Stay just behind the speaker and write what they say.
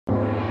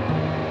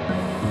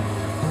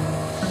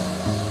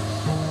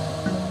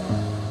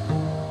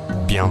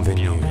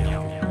Bienvenue.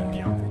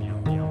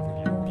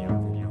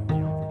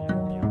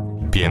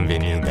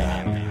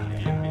 Bienvenida.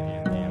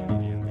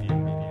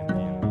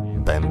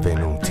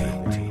 Benvenuti.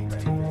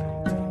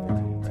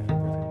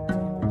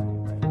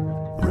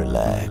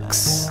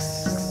 Relax.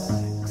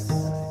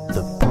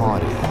 The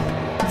party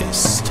is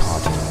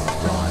starting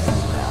right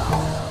now.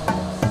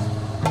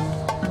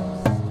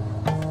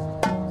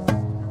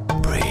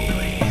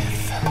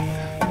 Breathe.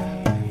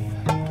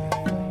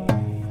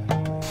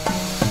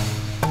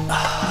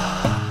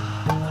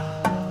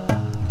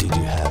 Did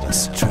you have a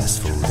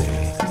stressful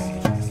day?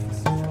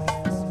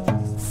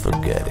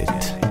 Forget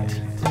it.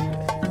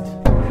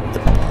 The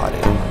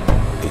party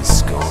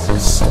is going to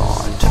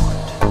start.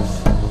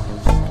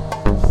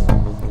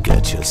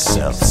 Get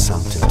yourself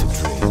something to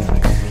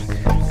drink.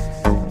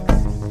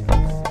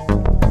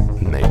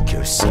 Make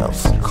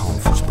yourself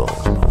comfortable.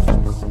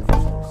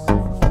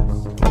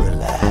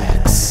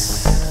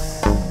 Relax.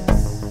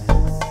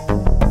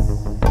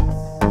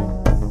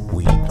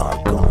 We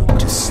are going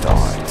to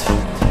start.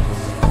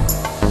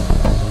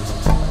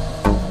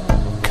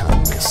 Come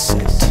and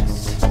sit.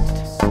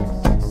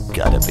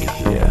 Gotta be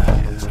here.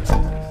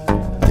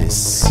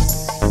 This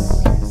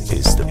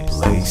is the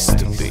place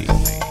to be.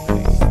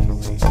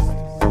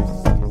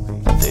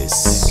 This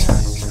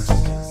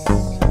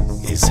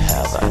is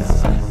heaven.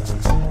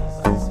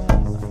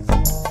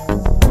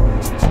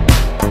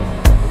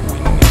 We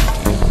need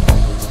you.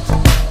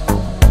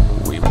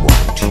 We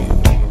want you.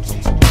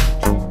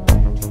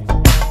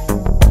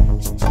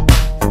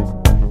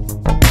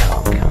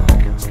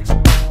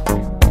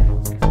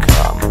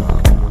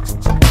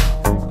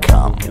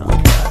 Come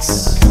with us.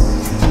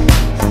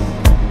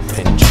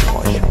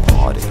 Enjoy the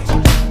party.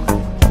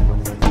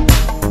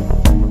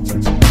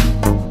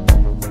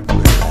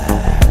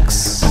 Relax.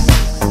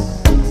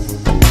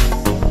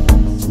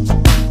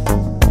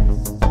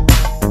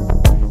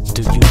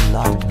 Do you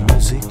like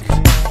music?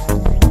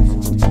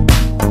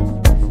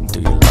 Do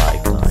you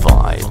like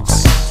vibes?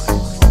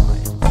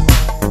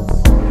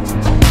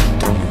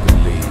 Do you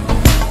believe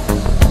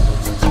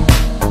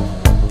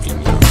in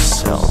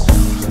yourself?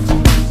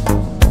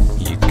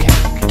 You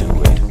can do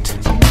it.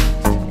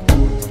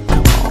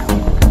 Come on.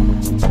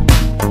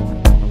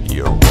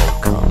 You're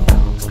welcome.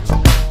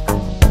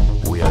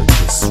 We are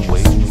just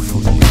waiting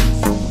for you.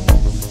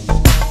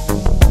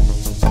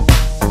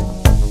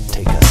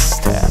 Take a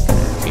step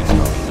in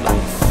your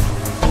life.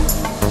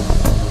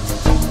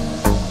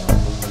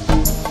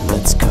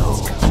 Let's go.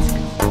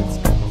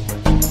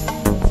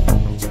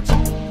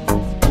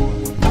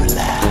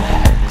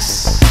 Relax.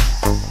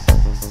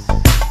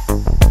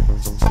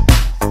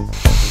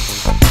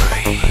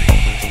 Breathe.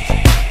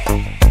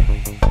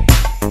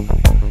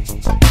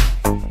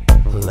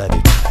 Let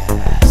it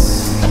pass.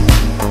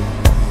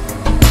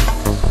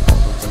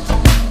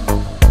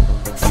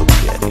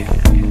 Forget it.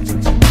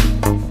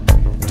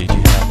 Did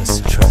you have a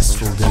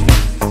stressful day?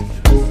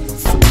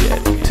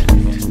 Forget it.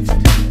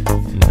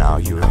 Now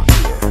you're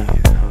here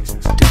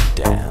to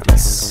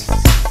dance.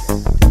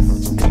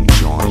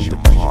 Enjoy the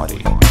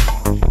party.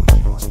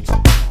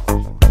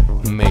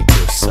 Make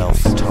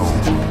yourself at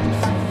home.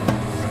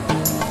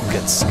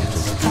 Get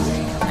something to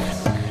drink.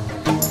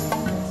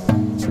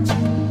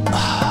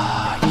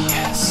 Ah,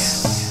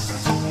 yes.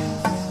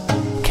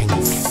 Can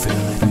you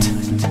feel it?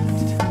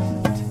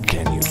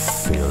 Can you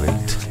feel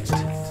it?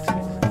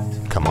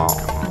 Come on.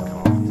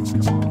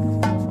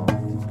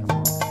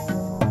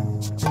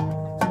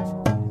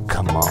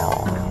 Come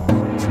on.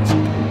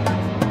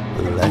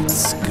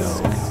 Let's go.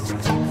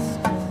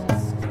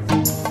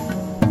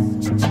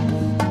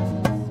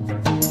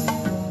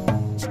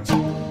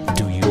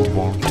 Do you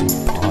want to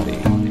party?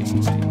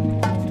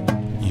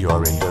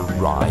 You're in the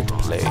right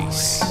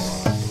place.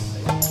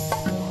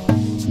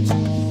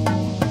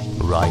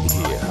 Right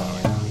here,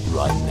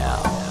 right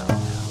now.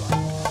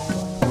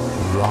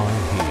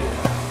 Right here,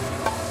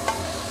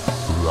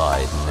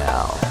 right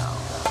now.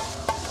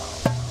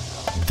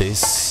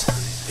 This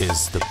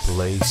is the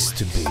place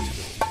to be.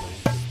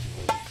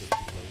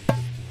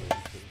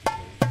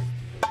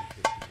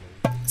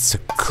 It's a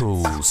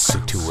cool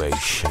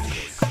situation.